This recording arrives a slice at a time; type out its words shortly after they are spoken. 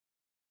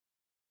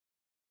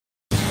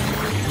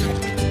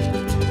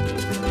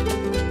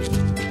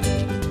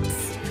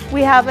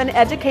We have an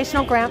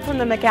educational grant from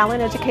the McAllen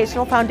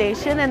Educational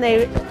Foundation, and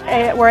they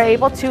were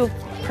able to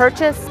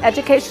purchase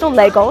educational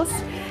Legos,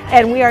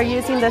 and we are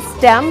using the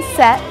STEM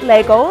set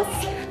Legos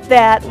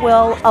that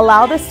will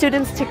allow the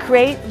students to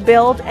create,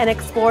 build, and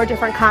explore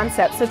different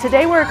concepts. So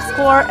today we're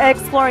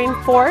exploring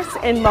force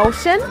in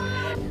motion.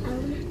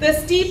 The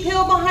steep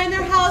hill behind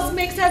their house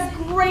makes a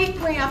great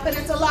ramp, and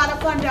it's a lot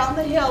of fun down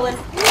the hill. And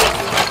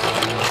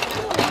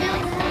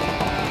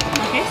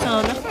okay,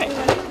 so look for it.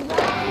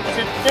 Is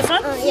it this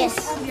one? Yes.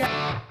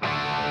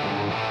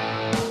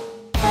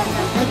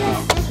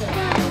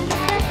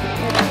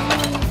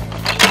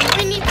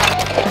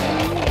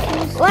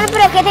 Bueno,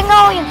 pero que tenga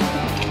hoyo.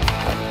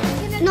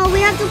 No, we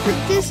have to put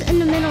this in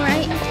the middle,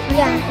 right?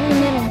 Yeah, in the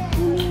middle.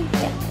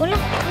 Bueno,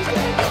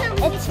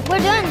 we're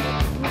done.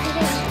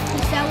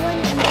 That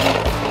one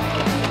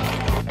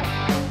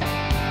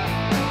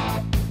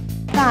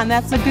Don,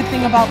 that's the good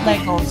thing about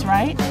Legos,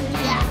 right?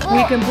 yeah.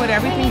 We can put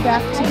everything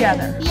back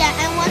together. Yeah,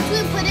 and once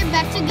we put it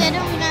back together,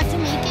 we have to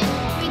make it.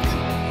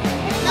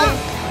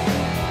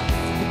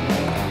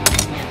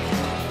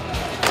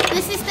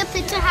 This is the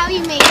picture how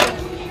you made it.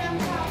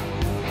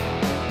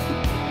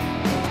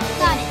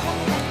 Got it.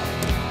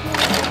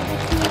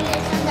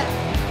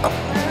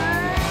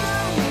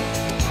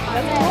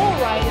 That's cool,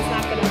 right? It's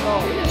not going to go.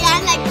 Yeah,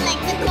 like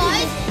the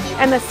cars.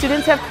 And the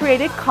students have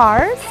created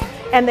cars,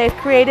 and they've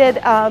created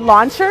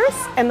launchers,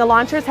 and the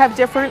launchers have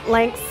different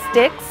length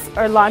sticks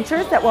or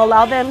launchers that will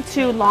allow them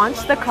to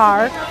launch the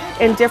car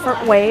in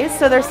different ways.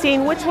 So they're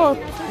seeing which will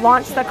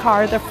launch the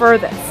car the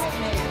furthest.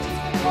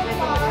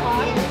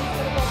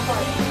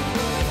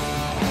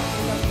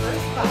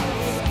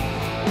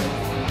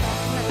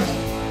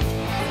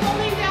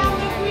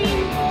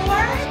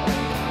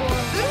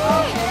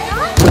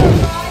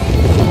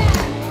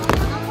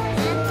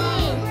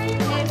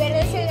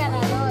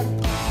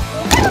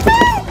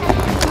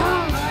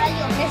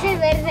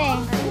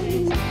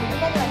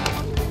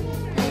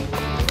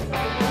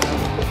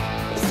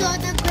 So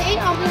the gray,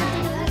 all we have to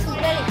do is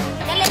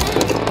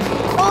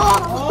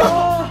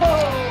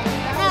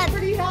That's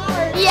pretty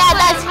hard. yeah,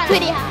 that's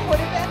pretty hard. Put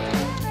it back.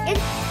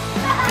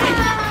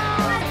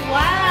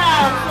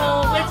 Wow, so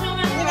which one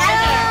was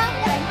harder?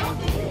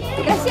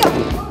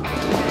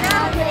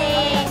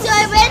 So I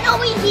went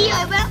over here, I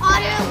went all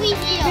the way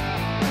over here.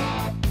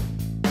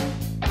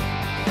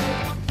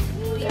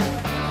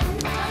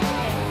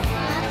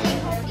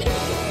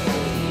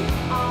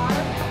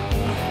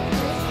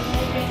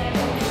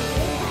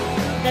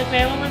 The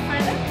gray one went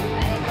farther?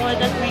 Or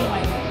the green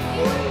one?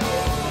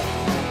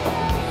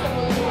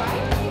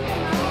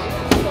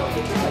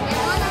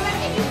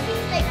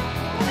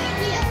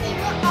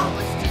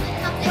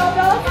 So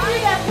those of you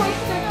that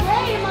pushed the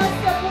gray must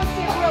have pushed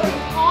it really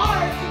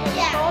hard to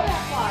go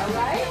that far,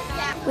 right?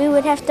 we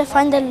would have to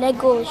find the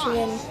Legos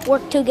and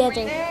work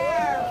together.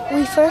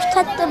 We first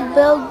had to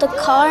build the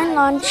car and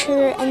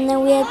launcher, and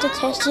then we had to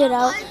test it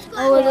out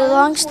with a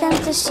long stem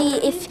to see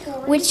if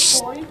which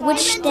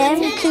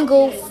stem can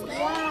go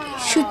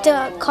shoot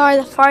the car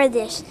the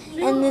farthest.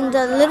 And then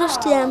the little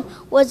stem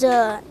was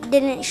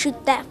didn't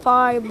shoot that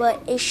far,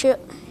 but it shoot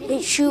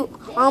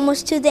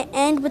almost to the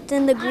end. But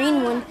then the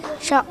green one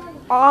shot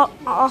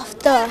off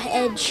the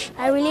edge.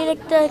 I really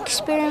liked the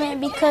experiment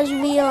because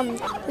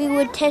we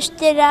would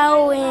test it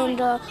out, and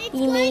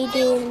we made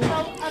it.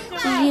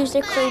 We used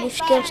our creative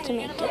skills to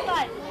make it.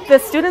 The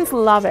students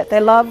love it.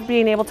 They love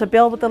being able to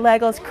build with the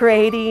Legos,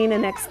 creating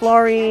and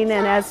exploring,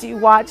 and as you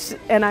watch,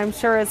 and I'm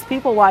sure as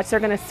people watch,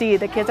 they're going to see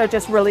the kids are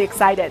just really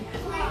excited.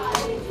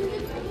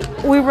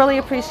 We really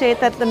appreciate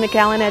that the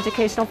McAllen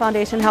Educational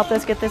Foundation helped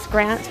us get this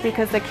grant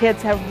because the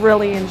kids have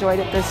really enjoyed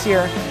it this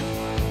year.